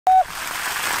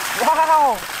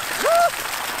Wow!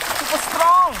 Super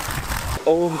strong!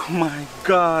 Oh my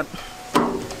god!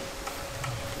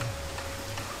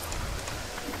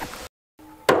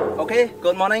 Okay,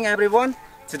 good morning everyone.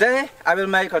 Today I will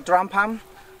make a drum pump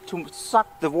to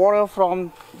suck the water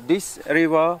from this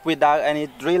river without any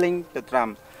drilling the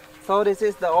drum. So this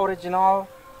is the original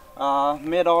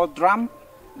metal drum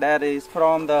that is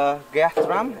from the gas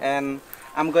drum, and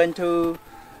I'm going to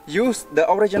use the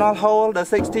original hole, the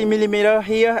 60mm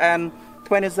here and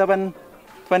 27mm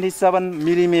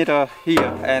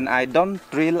here, and I don't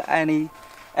drill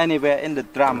anywhere in the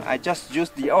drum. I just use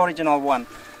the original one.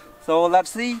 So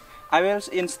let's see, I will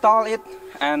install it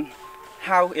and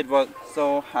how it works.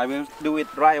 So I will do it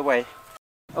right away.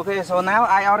 Okay, so now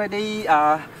I already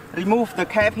removed the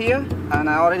cap here, and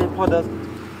I already put the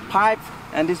pipe,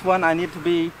 and this one I need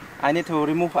to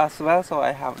remove as well. So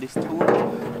I have this tool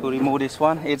to remove this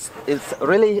one. It's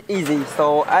really easy,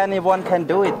 so anyone can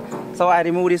do it. So I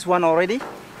remove this one already.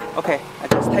 Okay, I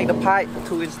just take the pipe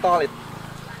to install it.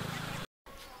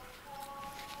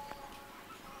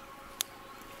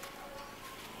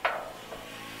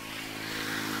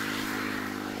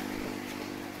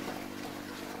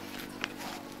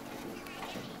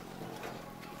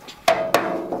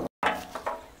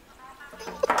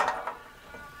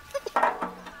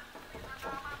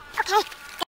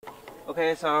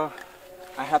 Okay, so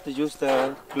I have to use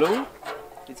the glue.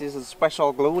 This is a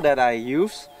special glue that I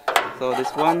use. So this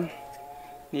one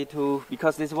need to,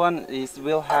 because this one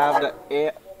will have the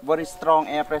air, very strong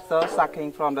air pressure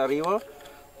sucking from the river.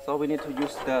 So we need to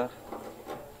use the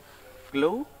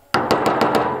glue.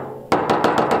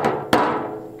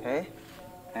 Okay,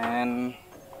 and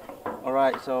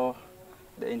alright, so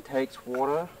the intake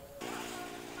water.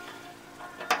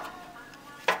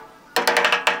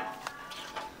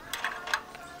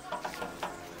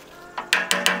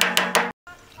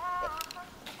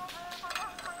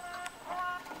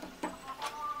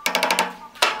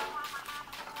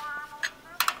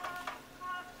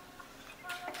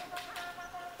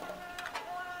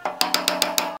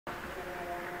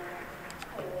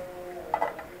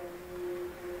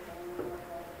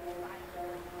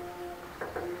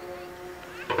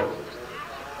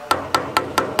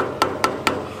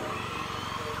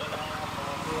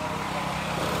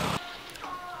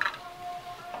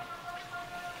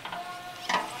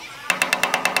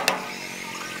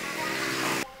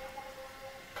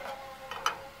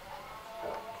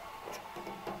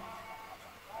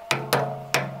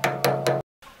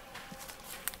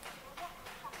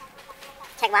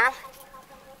 Check valve.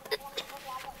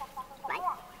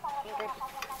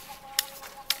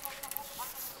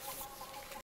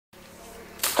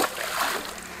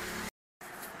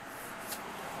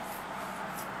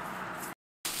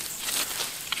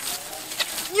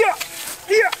 Yeah,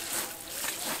 yeah.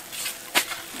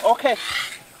 Okay.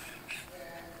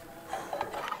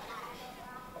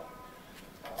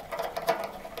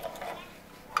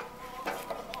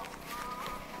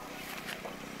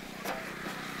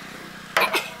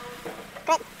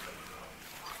 Good.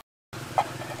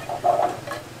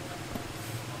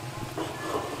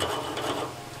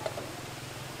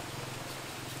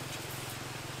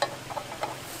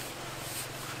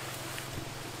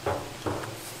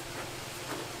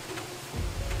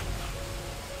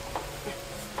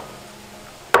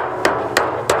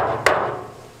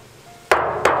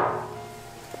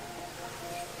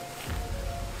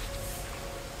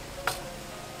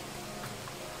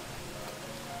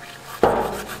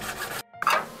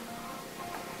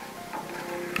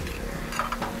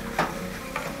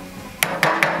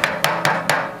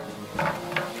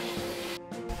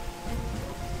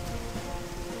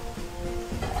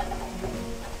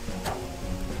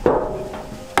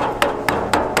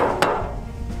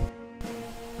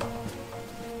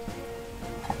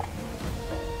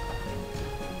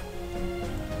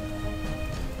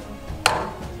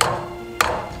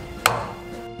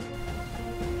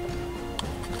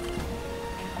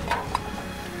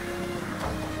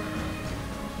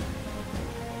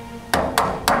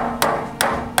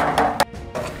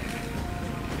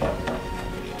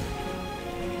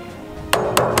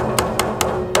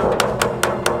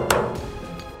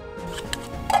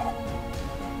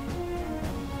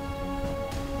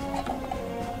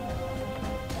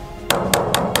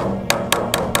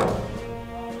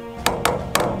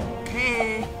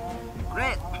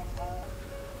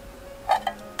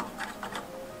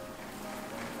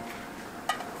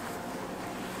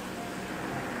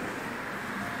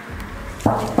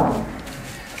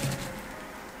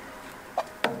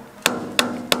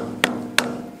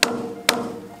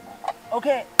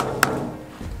 Okay,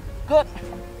 good.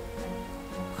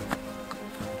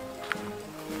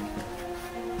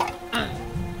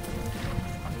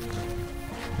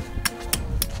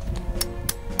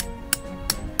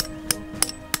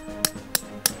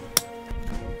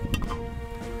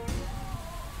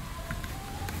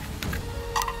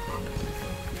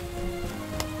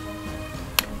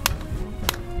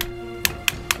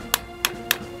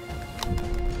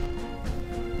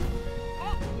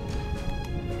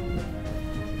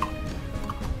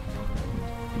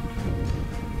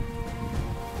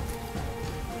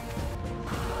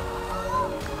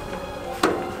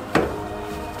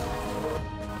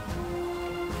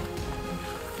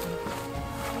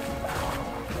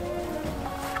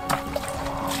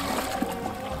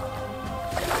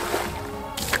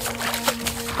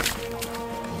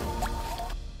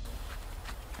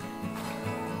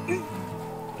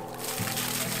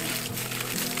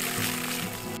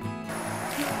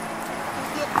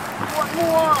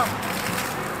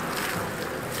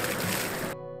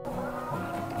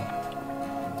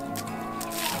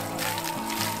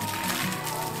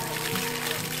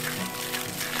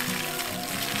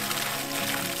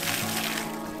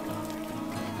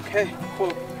 Okay,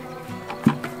 full.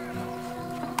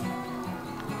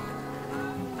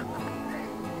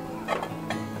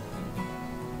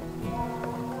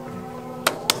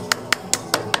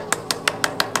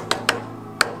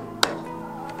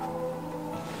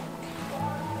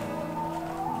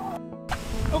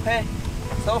 Okay,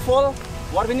 so full.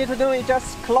 What we need to do is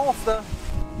just close the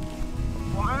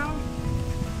one.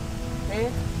 Okay.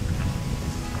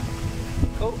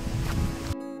 Go.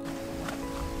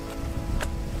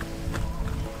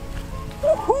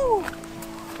 Woohoo!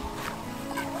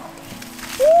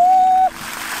 Woo!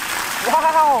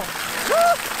 Wow!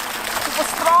 Woo! Super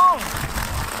strong!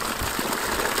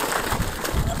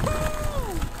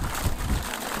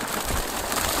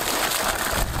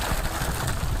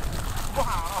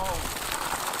 Wow!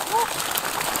 Woo!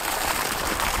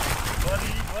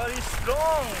 Very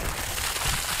strong!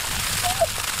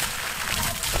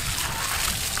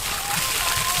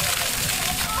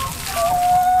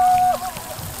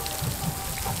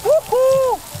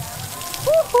 Woohoo!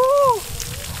 Woohoo!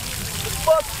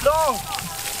 Super strong!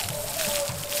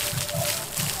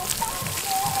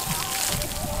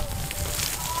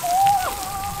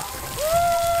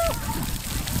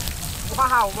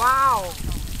 Wow! Wow!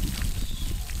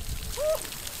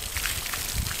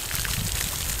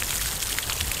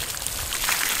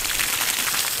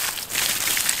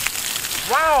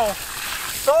 Wow!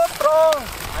 So strong!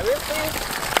 I will see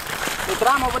the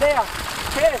drum over there.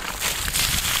 Okay.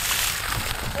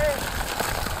 Okay.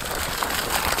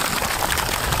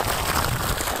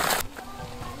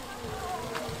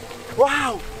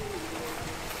 Wow!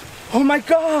 Oh my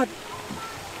God!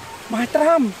 My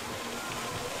drum!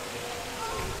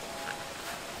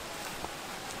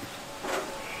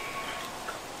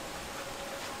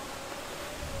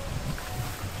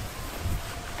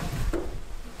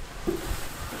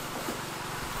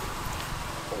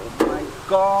 Oh my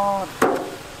God!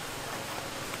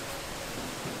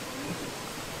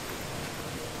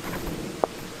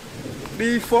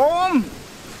 Deform!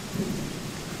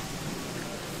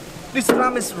 This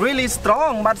drum is really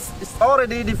strong, but it's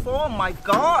already deformed. My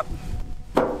God!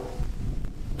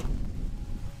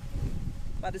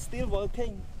 But it's still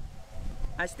working.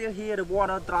 I still hear the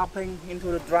water dropping into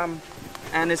the drum,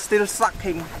 and it's still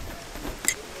sucking.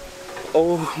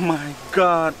 Oh my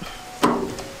God!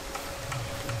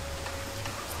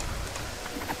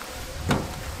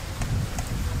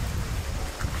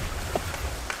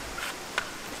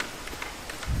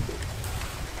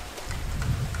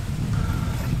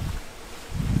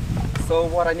 So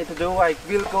what I need to do, I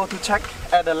will go to check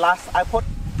at the last I put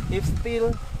if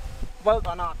still work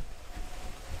or not.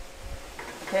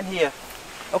 I can hear.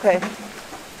 Okay.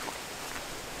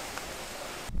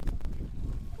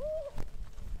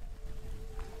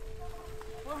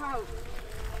 Wow.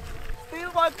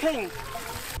 Still working.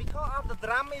 Because of the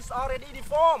drum is already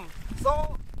deformed,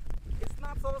 so it's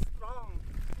not so strong.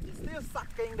 It's still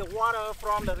sucking the water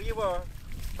from the river,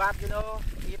 but you know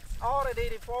it's already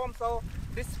deformed, so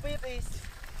this speed is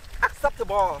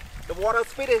acceptable. The water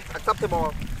speed is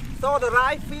acceptable. So the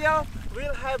right field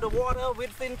will have the water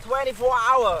within 24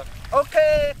 hours.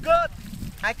 Okay, good.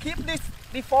 I keep this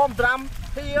deformed drum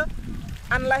here.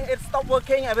 Unless it stops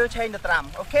working, I will change the drum.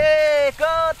 Okay,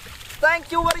 good. Thank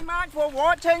you very much for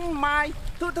watching my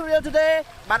tutorial today.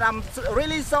 But I'm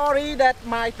really sorry that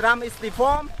my drum is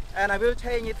deformed, and I will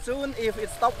change it soon if it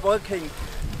stops working.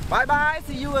 Bye bye.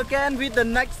 See you again with the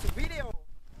next video.